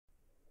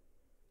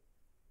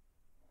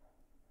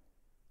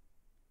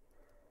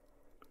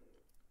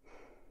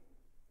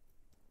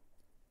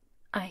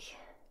I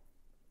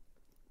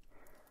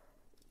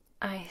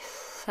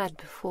said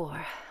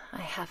before,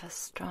 I have a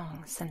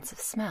strong sense of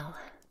smell.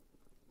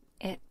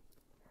 It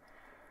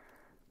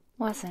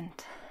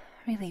wasn't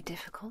really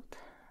difficult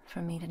for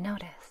me to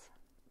notice.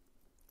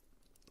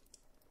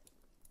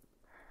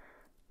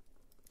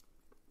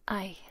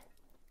 I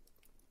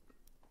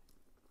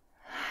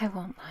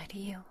won't lie to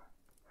you.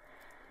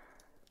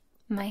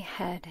 My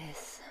head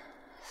is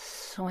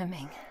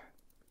swimming.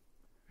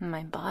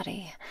 My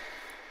body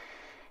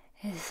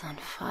is on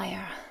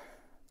fire.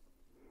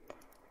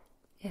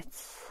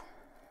 It's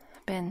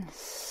been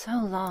so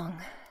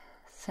long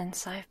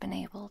since I've been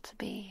able to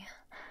be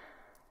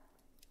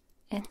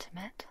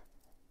intimate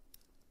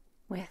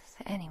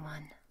with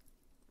anyone,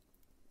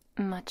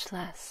 much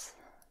less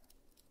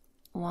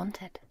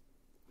wanted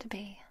to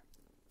be.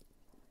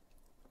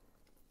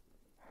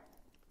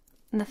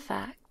 The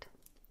fact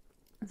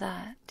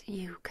that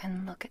you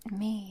can look at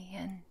me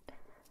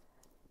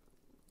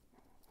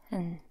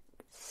and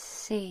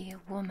see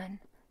a woman,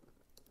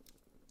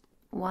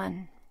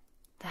 one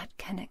that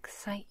can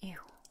excite you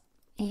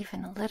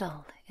even a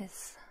little,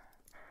 is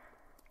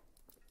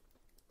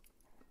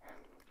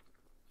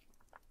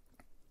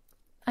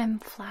I'm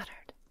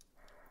flattered.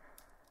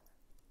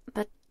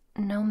 But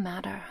no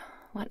matter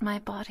what my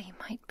body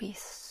might be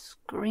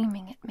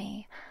screaming at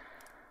me,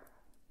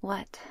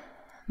 what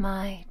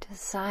my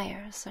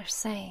desires are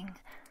saying,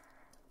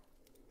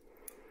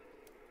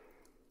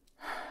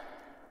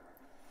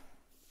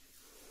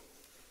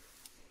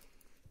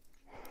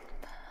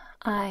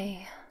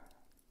 I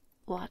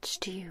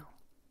watched you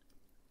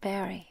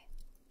bury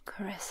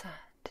Carissa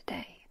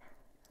today,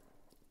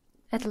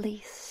 at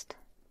least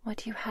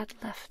what you had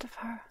left of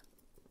her,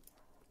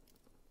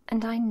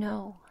 and I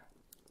know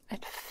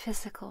that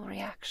physical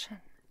reaction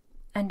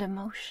and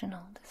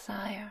emotional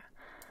desire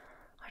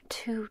are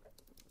two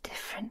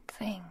different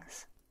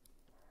things.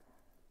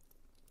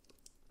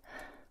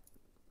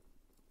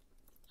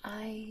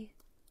 I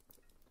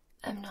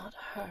am not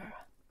her,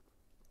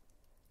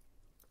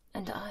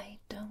 and I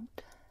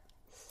don't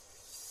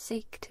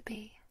seek to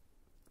be.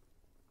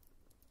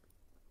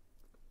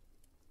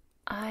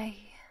 I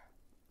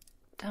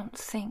don't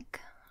think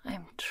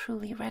I'm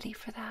truly ready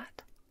for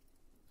that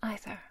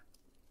either.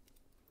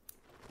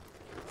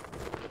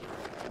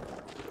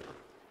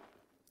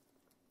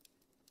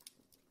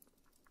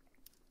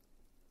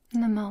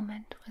 The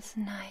moment was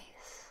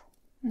nice,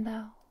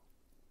 though.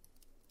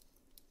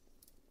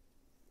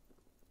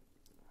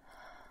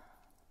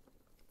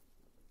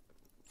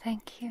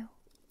 Thank you,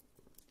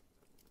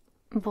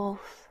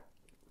 both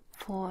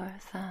for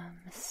the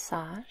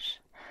massage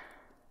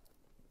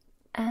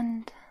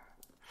and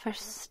for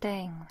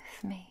staying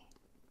with me.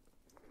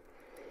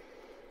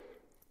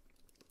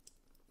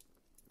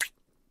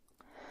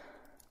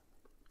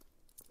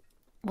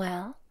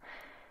 Well,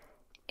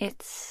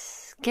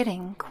 it's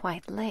getting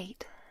quite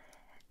late,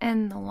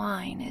 and the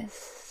wine is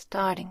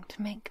starting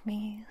to make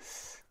me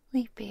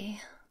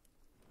sleepy.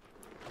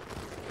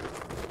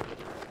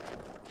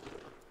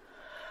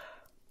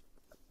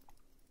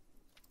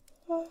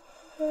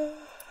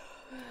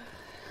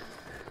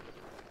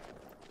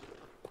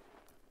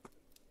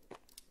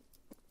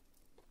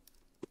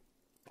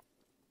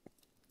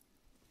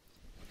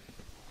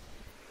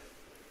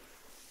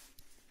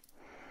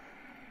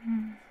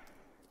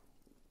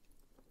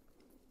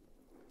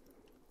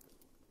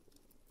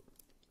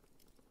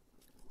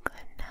 Good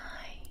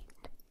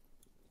night,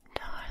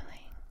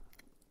 darling.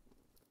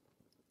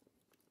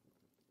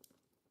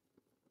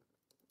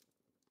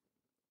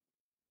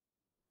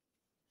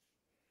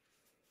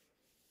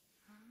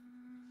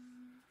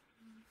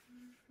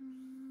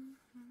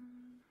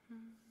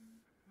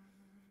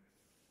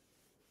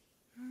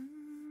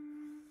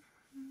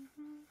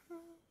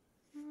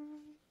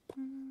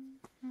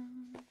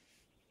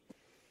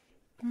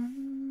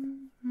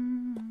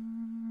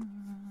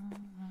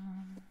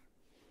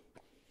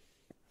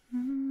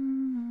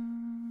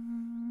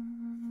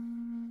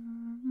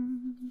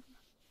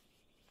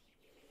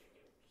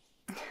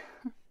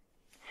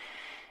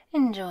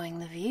 Enjoying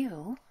the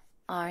view,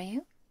 are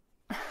you?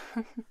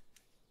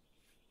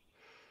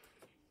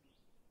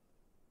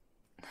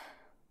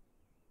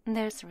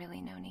 There's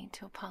really no need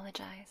to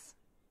apologize.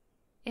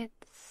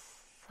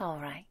 It's all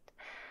right.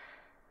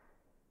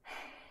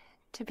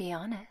 To be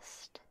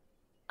honest,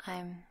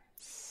 I'm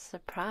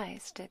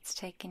surprised it's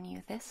taken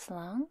you this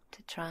long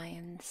to try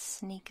and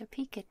sneak a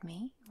peek at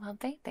me while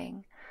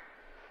bathing.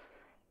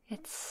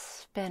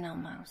 It's been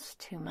almost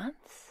 2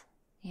 months,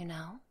 you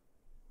know.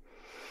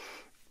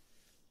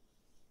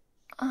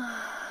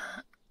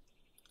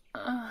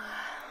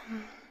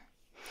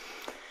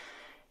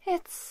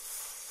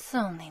 It's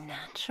only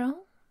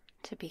natural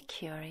to be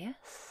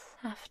curious,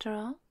 after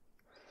all,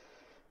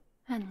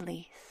 at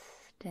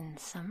least in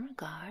some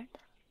regard.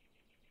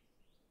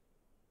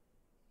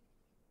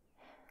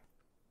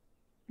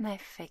 I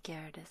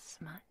figured as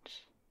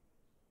much.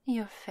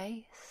 Your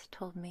face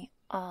told me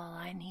all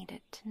I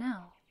needed to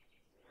know.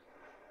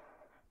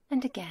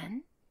 And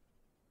again,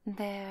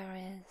 there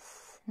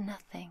is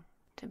nothing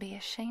to be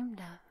ashamed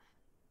of.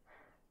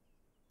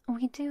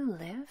 We do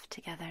live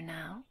together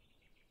now,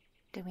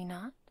 do we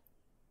not?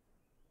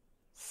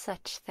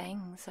 Such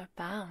things are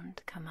bound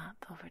to come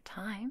up over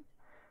time.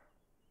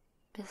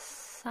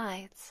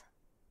 Besides,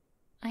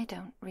 I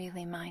don't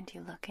really mind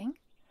you looking.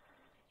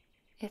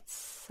 It's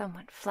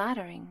somewhat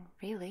flattering,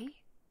 really,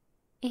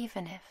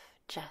 even if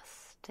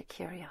just a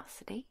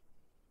curiosity.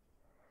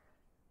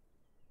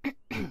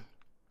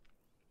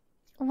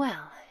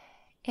 Well,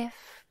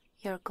 if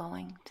you're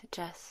going to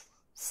just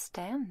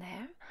stand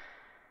there,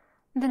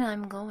 then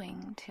I'm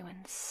going to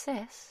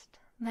insist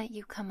that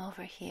you come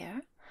over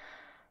here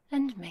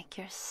and make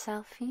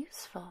yourself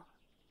useful.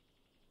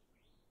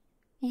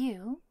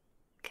 You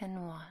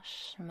can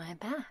wash my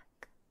back.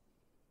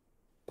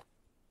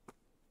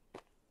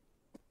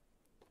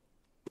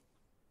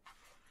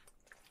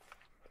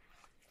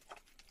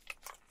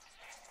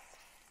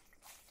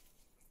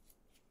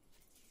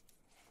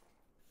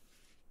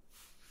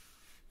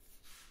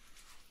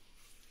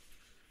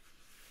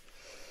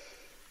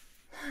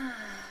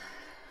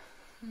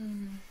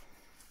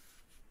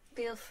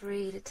 Feel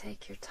free to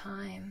take your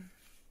time.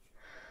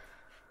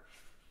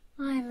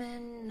 I'm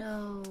in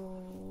no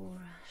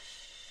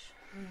rush.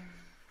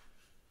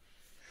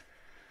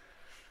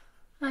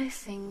 I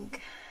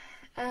think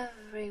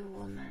every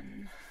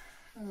woman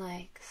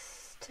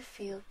likes to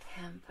feel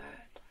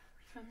pampered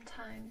from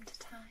time to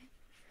time.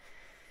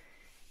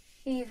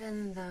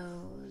 Even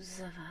those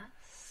of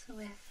us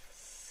with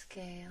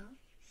scales.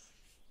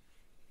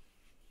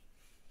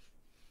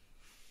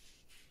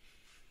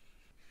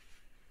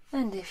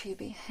 And if you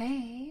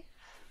behave,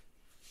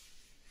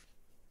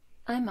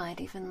 I might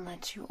even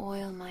let you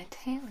oil my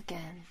tail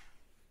again.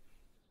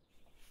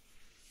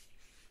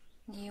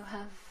 You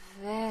have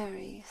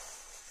very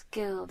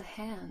skilled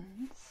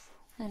hands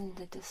and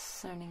a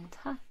discerning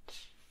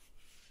touch.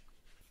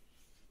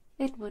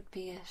 It would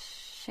be a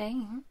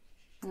shame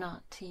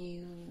not to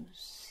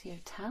use your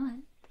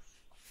talents.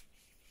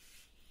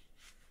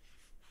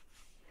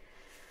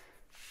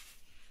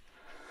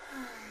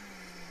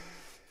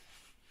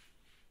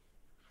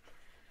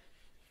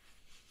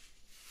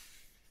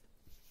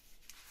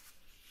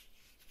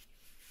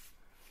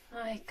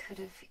 I could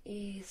have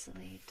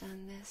easily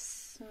done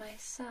this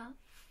myself,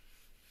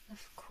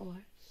 of course,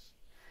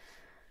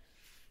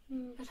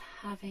 but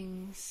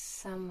having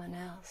someone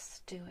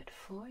else do it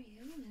for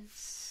you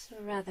is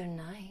rather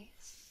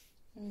nice,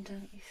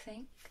 don't you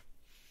think?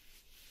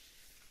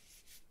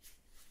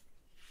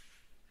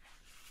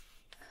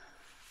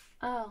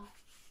 Oh,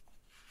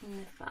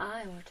 and if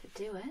I were to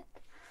do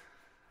it,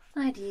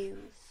 I'd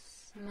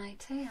use my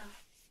tail.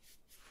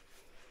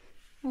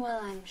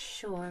 Well, I'm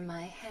sure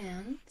my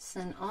hands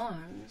and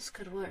arms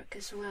could work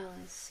as well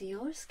as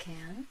yours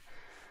can.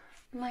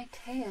 My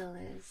tail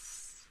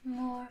is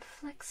more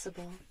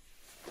flexible.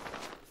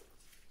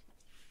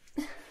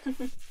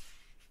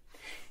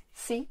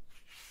 See?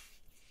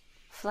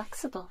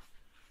 Flexible.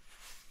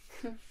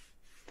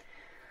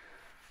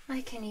 I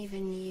can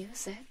even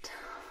use it,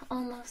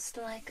 almost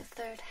like a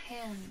third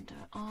hand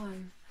or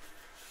arm,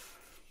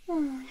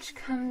 which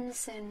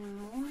comes in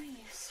more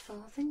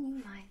useful than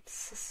you might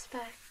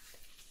suspect.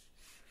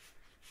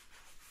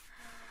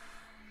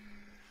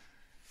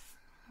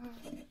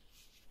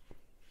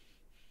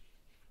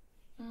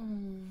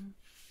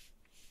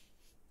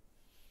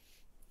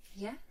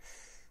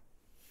 Yes,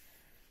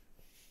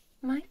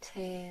 my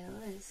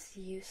tail is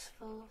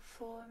useful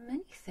for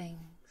many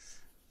things,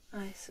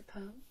 I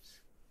suppose,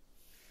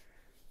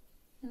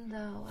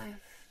 though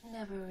I've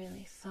never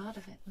really thought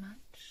of it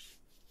much.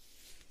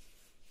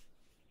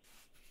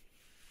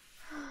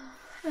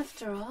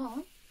 After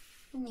all,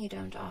 you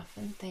don't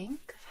often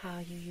think of how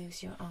you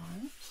use your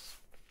arms.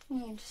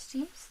 You just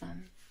use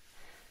them.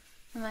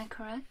 Am I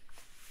correct?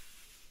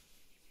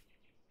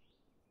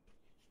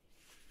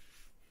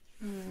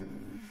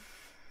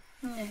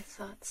 I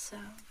thought so.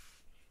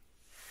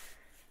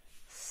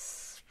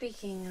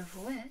 Speaking of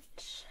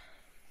which,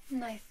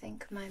 I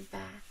think my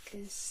back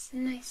is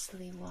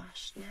nicely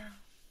washed now.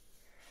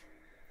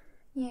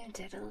 You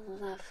did a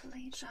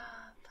lovely job.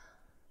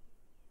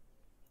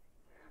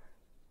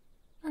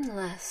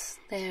 Unless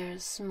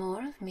there's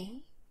more of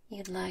me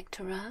you'd like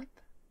to rub?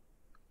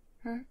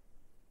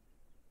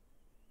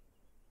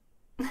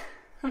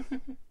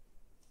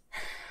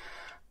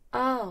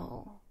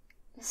 Oh,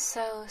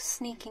 so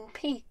sneaking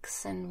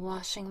peeks and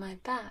washing my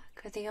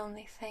back are the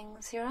only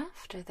things you're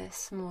after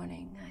this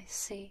morning, I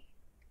see.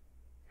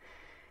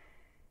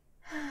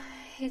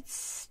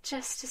 It's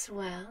just as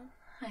well,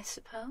 I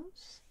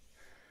suppose.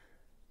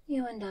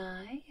 You and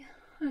I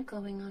are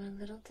going on a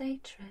little day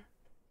trip.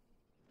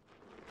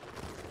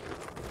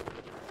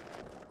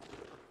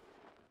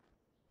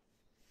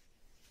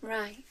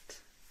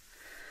 Right.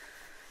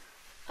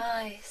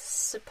 I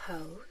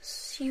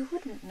suppose you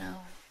wouldn't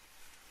know.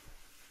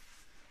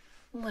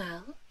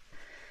 Well,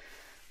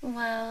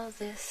 while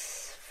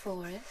this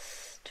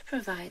forest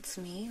provides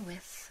me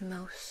with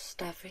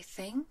most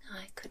everything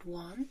I could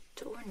want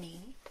or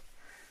need,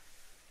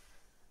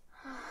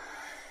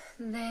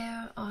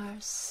 there are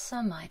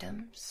some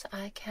items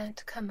I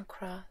can't come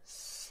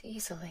across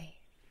easily.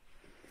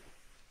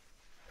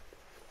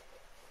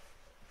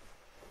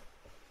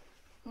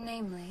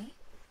 namely,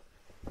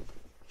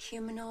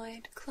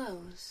 humanoid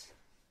clothes.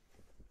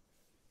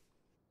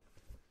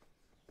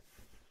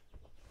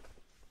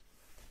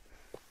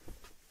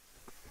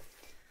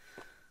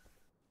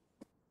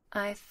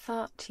 I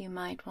thought you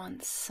might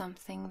want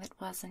something that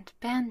wasn't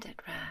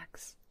bandit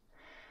rags,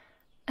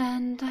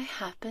 and I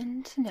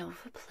happen to know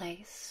of a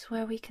place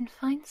where we can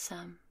find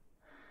some,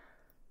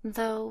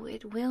 though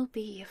it will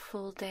be a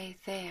full day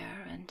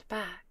there and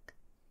back.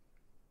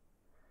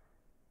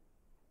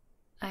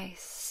 I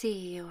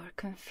see you're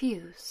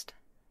confused.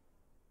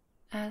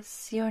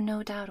 As you're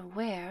no doubt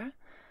aware,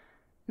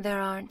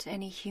 there aren't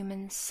any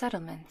human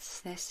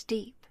settlements this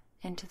deep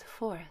into the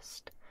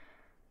forest.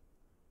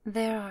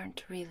 There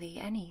aren't really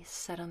any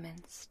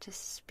settlements to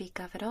speak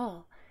of at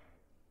all,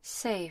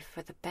 save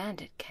for the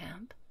bandit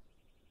camp,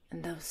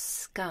 and those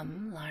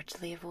scum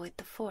largely avoid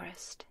the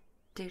forest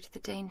due to the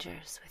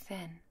dangers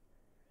within.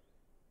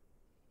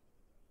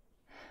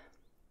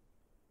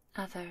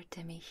 Other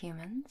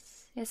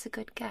demi-humans is a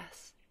good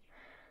guess,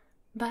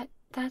 but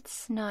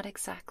that's not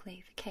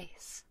exactly the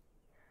case.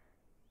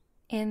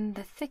 In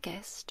the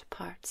thickest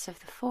parts of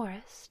the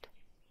forest,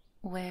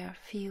 where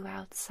few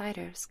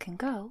outsiders can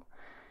go,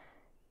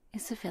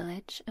 is a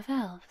village of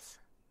elves.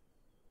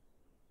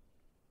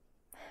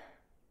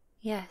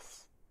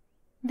 Yes,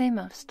 they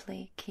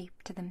mostly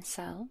keep to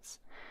themselves,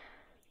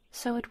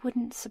 so it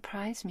wouldn't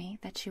surprise me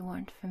that you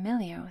weren't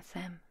familiar with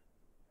them.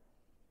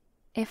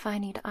 If I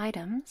need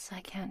items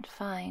I can't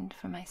find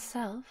for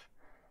myself,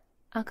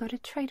 I'll go to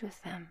trade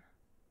with them.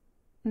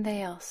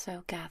 They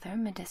also gather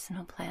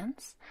medicinal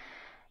plants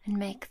and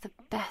make the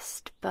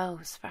best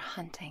bows for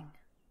hunting.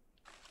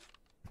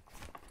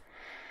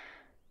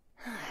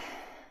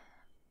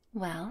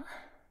 Well,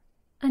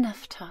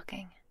 enough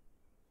talking.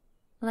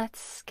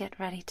 Let's get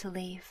ready to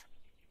leave.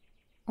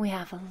 We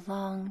have a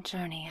long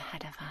journey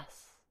ahead of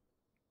us.